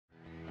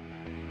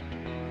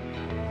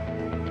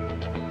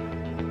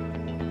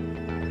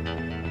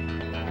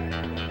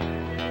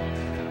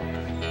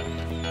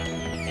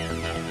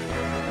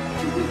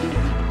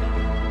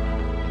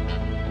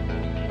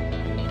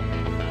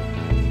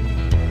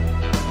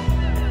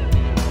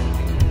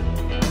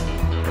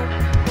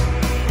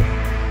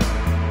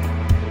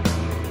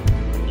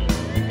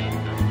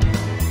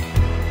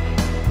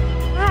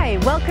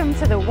Welcome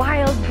to the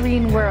wild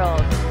green world.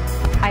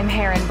 I'm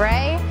Heron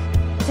Brae.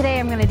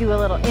 Today I'm going to do a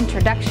little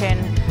introduction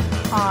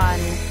on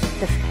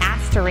the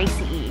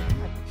Asteraceae,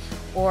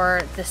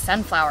 or the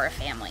sunflower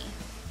family.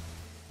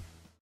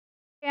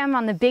 I'm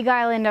on the big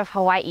island of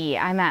Hawaii.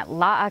 I'm at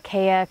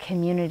La'akea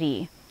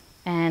Community,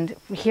 and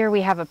here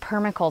we have a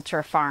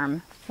permaculture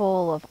farm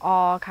full of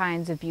all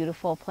kinds of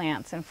beautiful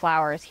plants and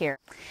flowers here.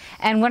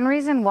 And one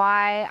reason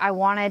why I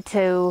wanted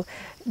to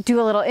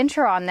do a little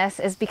intro on this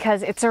is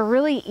because it's a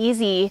really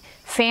easy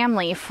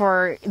family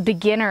for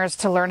beginners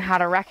to learn how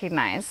to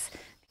recognize.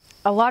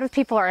 A lot of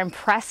people are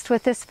impressed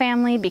with this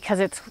family because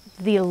it's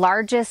the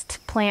largest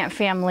plant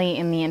family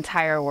in the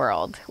entire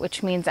world,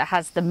 which means it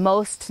has the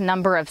most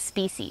number of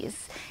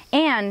species.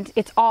 And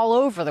it's all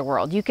over the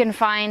world. You can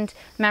find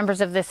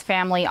members of this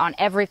family on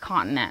every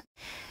continent,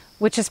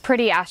 which is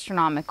pretty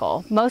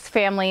astronomical. Most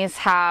families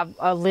have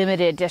a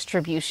limited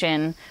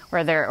distribution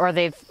or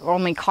they've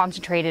only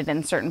concentrated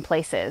in certain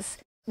places.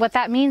 What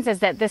that means is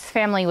that this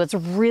family was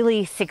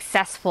really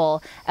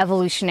successful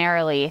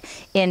evolutionarily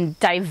in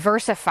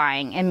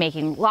diversifying and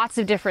making lots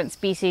of different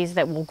species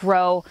that will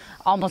grow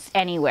almost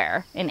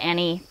anywhere in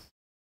any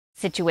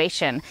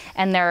situation.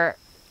 And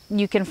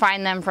you can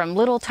find them from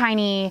little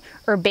tiny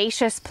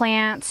herbaceous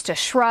plants to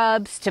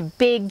shrubs to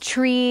big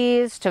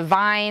trees to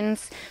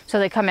vines. So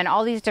they come in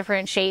all these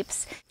different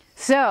shapes.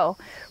 So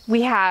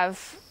we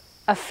have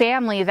a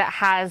family that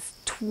has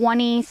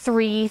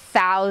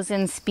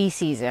 23,000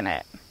 species in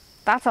it.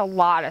 That's a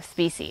lot of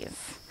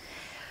species.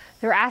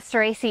 The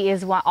Asteraceae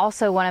is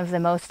also one of the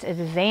most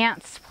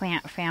advanced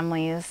plant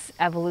families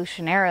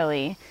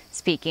evolutionarily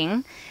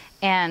speaking.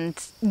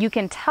 And you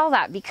can tell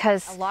that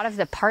because a lot of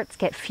the parts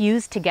get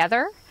fused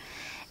together.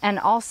 And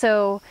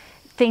also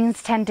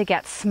things tend to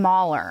get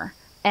smaller,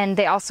 and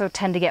they also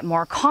tend to get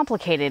more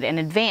complicated and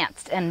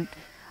advanced. And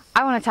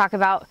I want to talk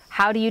about,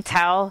 how do you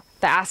tell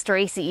the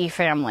Asteraceae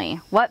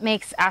family? What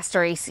makes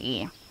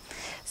Asteraceae?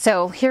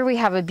 So here we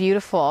have a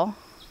beautiful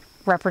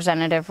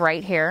representative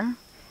right here.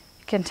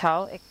 You can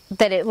tell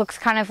that it looks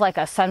kind of like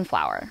a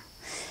sunflower.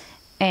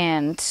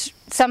 And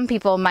some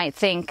people might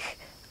think,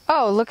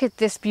 oh, look at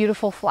this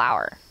beautiful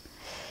flower.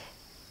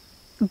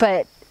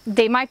 But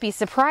they might be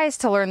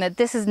surprised to learn that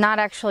this is not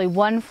actually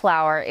one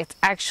flower. It's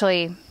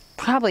actually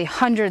probably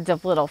hundreds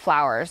of little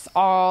flowers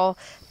all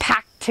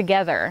packed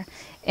together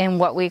in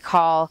what we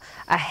call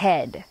a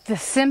head. The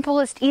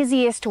simplest,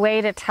 easiest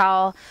way to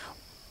tell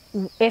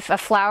if a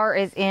flower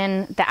is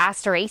in the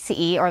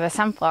Asteraceae or the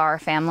sunflower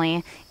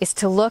family is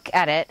to look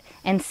at it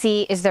and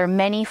see, is there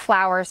many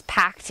flowers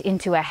packed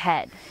into a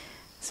head?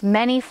 So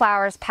many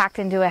flowers packed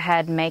into a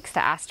head makes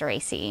the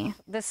Asteraceae.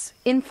 This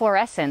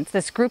inflorescence,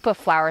 this group of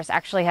flowers,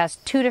 actually has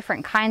two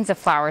different kinds of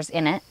flowers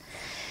in it.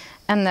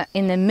 And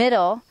in the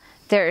middle,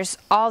 there's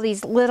all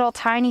these little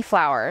tiny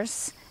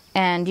flowers.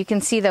 And you can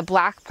see the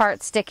black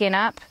part sticking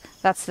up.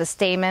 That's the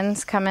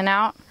stamens coming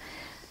out.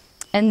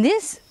 And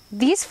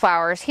these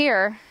flowers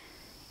here,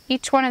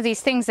 each one of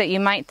these things that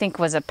you might think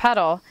was a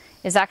petal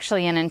is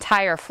actually an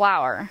entire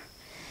flower.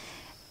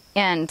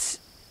 And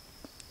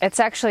it's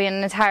actually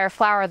an entire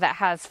flower that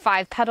has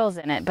 5 petals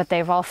in it, but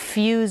they've all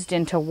fused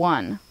into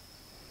one.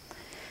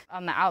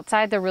 On the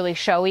outside, the really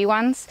showy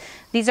ones,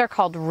 these are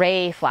called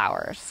ray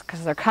flowers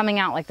because they're coming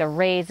out like the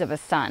rays of a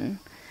sun.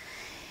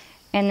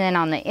 And then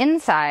on the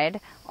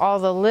inside, all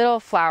the little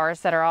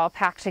flowers that are all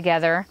packed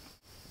together,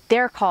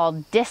 they're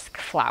called disc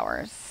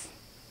flowers.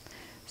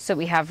 So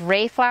we have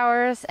ray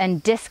flowers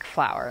and disc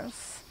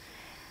flowers.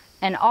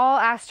 And all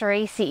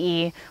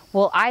Asteraceae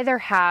will either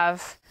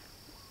have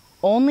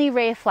only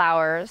ray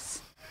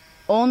flowers,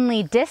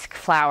 only disc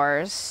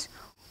flowers,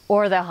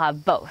 or they'll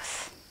have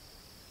both.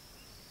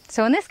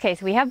 So in this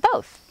case, we have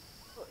both.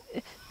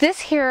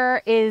 This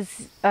here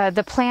is,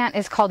 the plant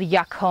is called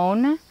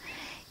yacon,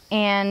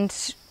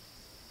 and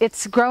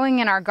it's growing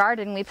in our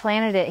garden. We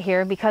planted it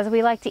here because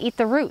we like to eat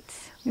the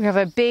roots. We have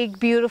a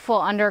big,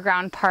 beautiful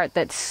underground part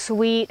that's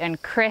sweet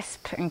and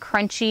crisp and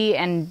crunchy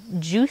and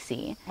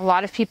juicy. A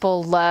lot of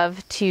people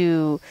love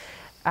to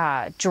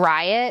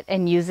dry it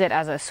and use it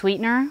as a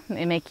sweetener.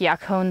 They make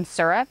yacon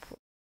syrup.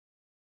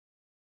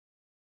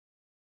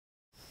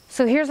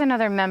 So here's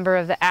another member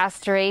of the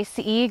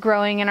Asteraceae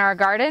growing in our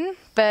garden,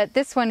 but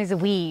this one is a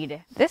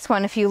weed. This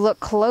one, if you look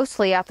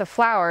closely at the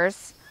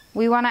flowers,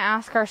 we want to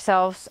ask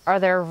ourselves, are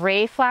there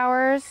ray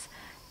flowers,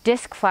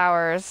 disc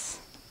flowers,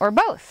 or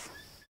both?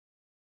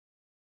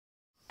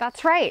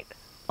 That's right.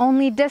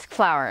 Only disc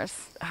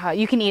flowers.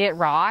 You can eat it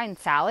raw in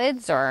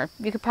salads, or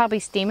you could probably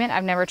steam it.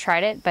 I've never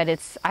tried it, but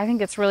I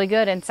think it's really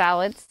good in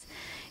salads.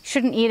 You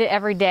shouldn't eat it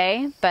every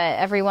day, but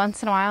every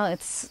once in a while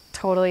it's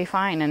totally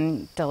fine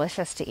and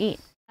delicious to eat.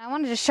 I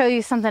wanted to show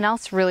you something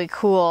else really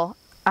cool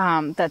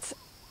that's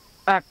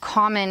a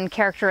common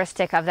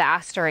characteristic of the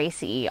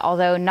Asteraceae,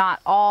 although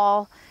not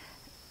all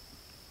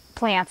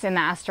plants in the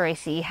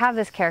Asteraceae have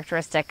this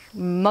characteristic.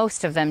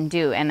 Most of them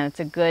do, and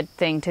it's a good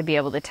thing to be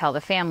able to tell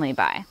the family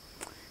by.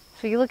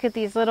 So you look at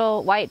these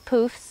little white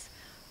poofs,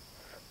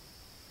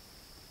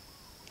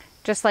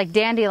 just like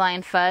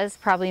dandelion fuzz.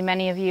 Probably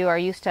many of you are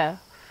used to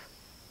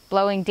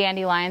blowing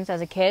dandelions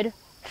as a kid.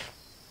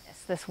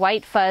 This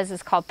white fuzz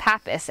is called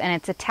pappus, and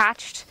it's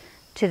attached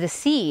to the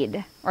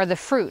seed or the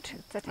fruit.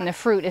 And the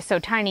fruit is so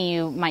tiny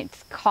you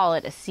might call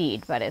it a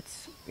seed, but it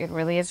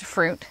really is a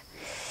fruit.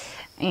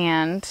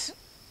 And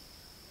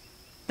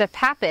the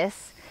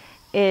pappus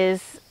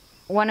is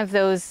one of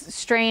those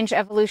strange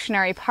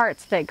evolutionary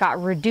parts that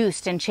got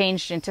reduced and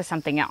changed into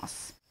something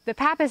else. The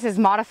pappus is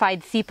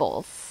modified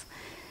sepals,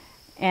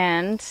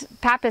 and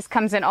pappus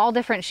comes in all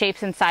different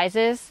shapes and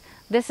sizes.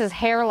 This is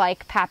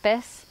hair-like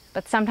pappus,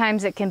 but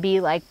sometimes it can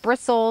be like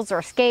bristles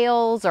or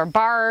scales or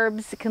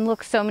barbs. It can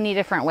look so many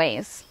different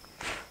ways.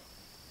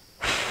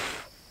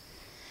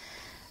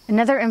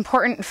 Another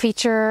important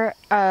feature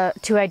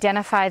to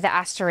identify the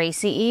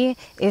Asteraceae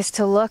is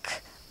to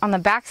look on the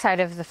backside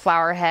of the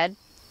flower head.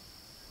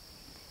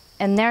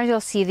 And there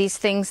you'll see these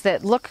things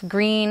that look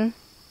green.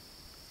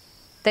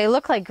 They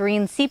look like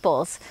green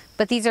sepals,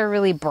 but these are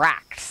really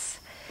bracts.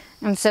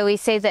 And so we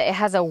say that it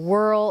has a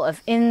whorl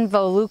of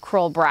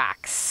involucral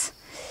bracts,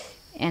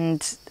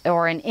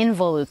 or an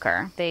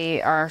involucre.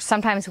 They are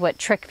sometimes what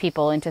trick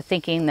people into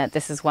thinking that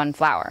this is one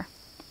flower.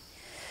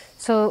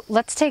 So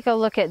let's take a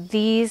look at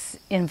these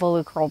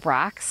involucral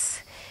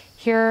bracts.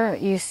 Here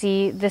you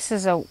see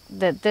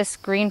this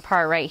green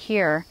part right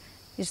here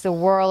is the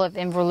whorl of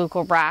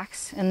involucral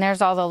bracts, and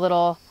there's all the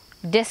little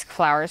disc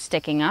flowers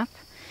sticking up.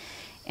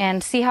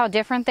 And see how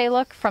different they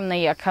look from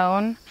the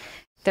cone?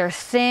 They're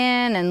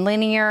thin and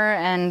linear,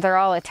 and they're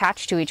all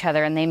attached to each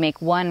other, and they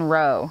make one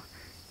row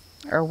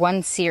or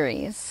one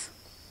series.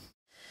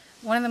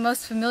 One of the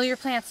most familiar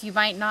plants you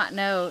might not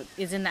know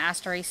is in the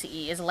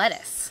Asteraceae is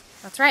lettuce.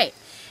 That's right.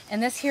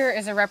 And this here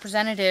is a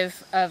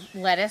representative of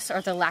lettuce,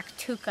 or the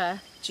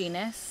Lactuca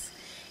genus.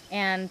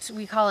 And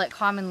we call it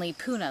commonly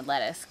Puna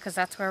lettuce, because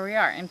that's where we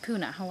are, in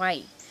Puna,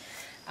 Hawaii.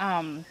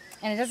 And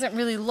it doesn't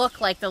really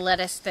look like the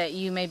lettuce that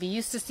you may be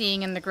used to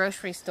seeing in the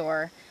grocery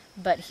store,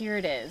 but here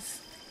it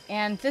is.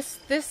 And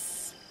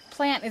this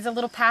plant is a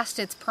little past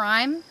its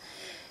prime.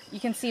 You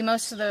can see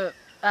most of the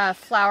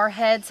flower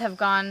heads have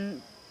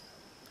gone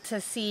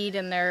to seed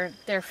and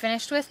they're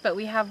finished with, but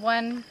we have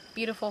one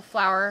beautiful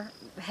flower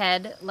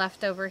head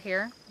left over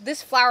here.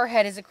 This flower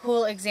head is a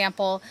cool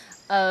example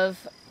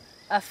of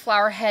a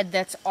flower head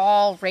that's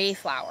all ray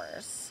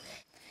flowers.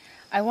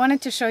 I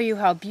wanted to show you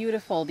how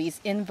beautiful these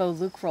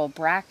involucral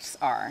bracts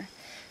are.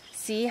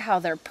 See how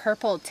they're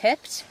purple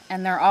tipped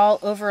and they're all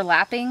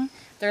overlapping?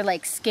 They're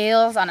like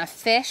scales on a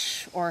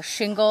fish or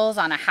shingles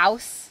on a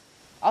house.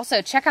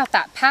 Also, check out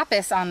that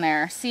pappus on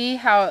there. See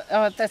how,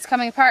 oh, that's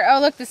coming apart. Oh,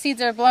 look, the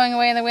seeds are blowing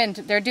away in the wind.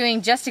 They're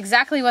doing just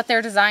exactly what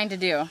they're designed to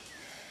do.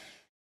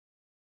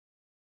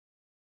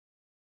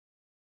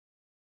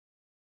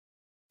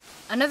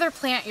 Another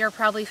plant you're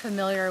probably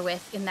familiar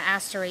with in the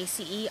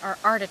Asteraceae are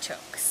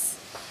artichokes.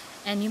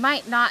 And you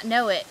might not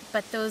know it,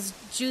 but those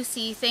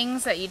juicy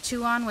things that you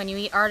chew on when you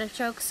eat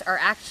artichokes are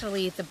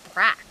actually the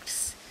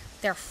bracts.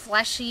 They're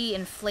fleshy,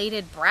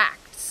 inflated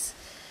bracts,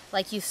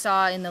 like you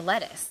saw in the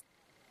lettuce.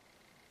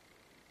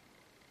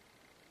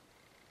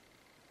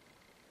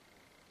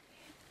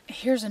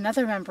 Here's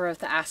another member of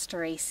the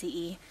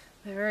Asteraceae,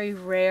 the very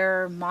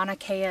rare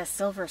Monarchaea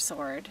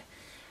silversword.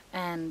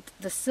 And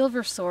the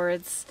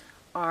silverswords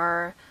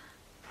are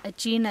a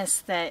genus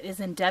that is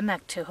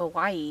endemic to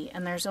Hawaii,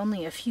 and there's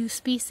only a few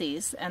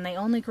species, and they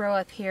only grow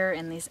up here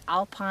in these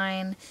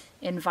alpine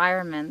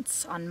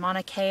environments on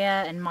Mauna Kea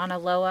and Mauna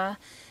Loa,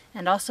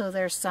 and also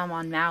there's some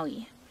on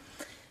Maui.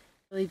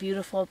 Really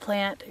beautiful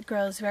plant. It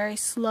grows very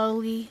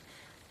slowly,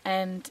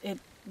 and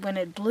when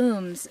it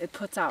blooms, it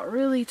puts out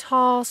really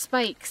tall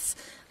spikes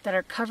that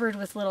are covered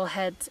with little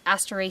heads,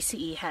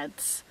 Asteraceae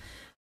heads.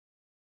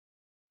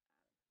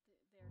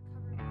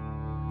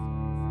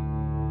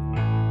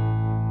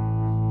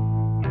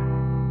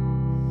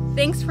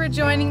 Thanks for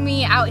joining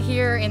me out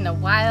here in the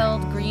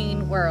wild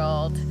green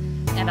world,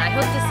 and I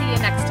hope to see you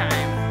next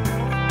time.